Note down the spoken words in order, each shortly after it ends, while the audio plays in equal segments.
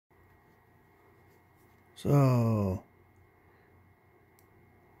So,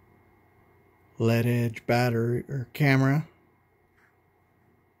 Leadedge battery or camera.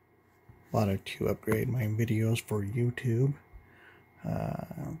 Bought it to upgrade my videos for YouTube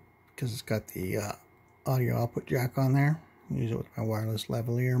because it's got the audio output jack on there. Use it with my wireless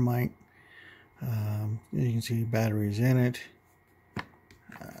lavalier mic. You can see batteries in it.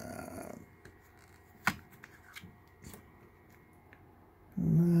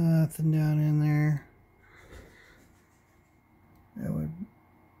 Nothing down in there that would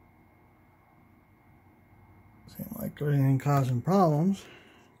seem like there's anything causing problems.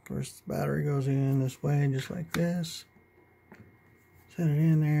 Of course, the battery goes in this way, just like this. Set it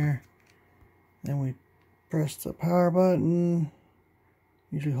in there. Then we press the power button.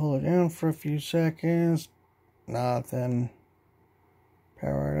 Usually hold it down for a few seconds. Nothing.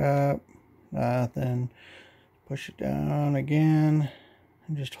 Power it up. Nothing. Push it down again.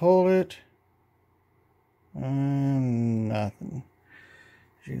 And just hold it. And nothing.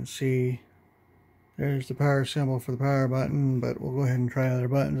 As you can see, there's the power symbol for the power button, but we'll go ahead and try other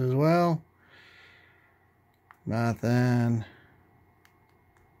buttons as well. Nothing.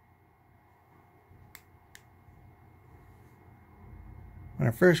 When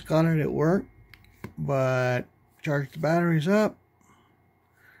I first got it, it worked, but charged the batteries up,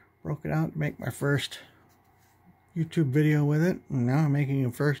 broke it out to make my first YouTube video with it, and now I'm making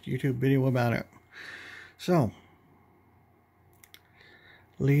a first YouTube video about it. So,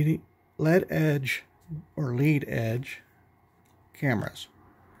 Leadedge or Leadedge cameras.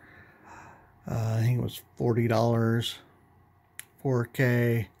 I think it was $40,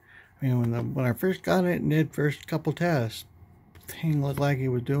 4K. I mean, when I first got it and did first couple tests, the thing looked like it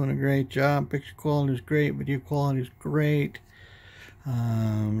was doing a great job. Picture quality was great, video quality is great.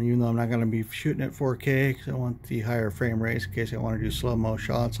 Even though I'm not going to be shooting at 4K because I want the higher frame rates in case I want to do slow-mo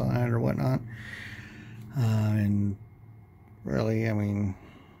shots on it or whatnot. And really, I mean,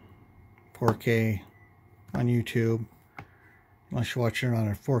 4K on YouTube, unless you're watching it on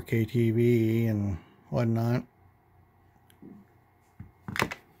a 4K TV and whatnot,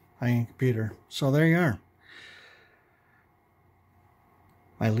 high-end computer. So there you are.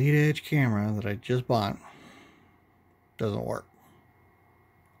 My Leadedge camera that I just bought doesn't work.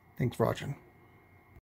 Thanks for watching.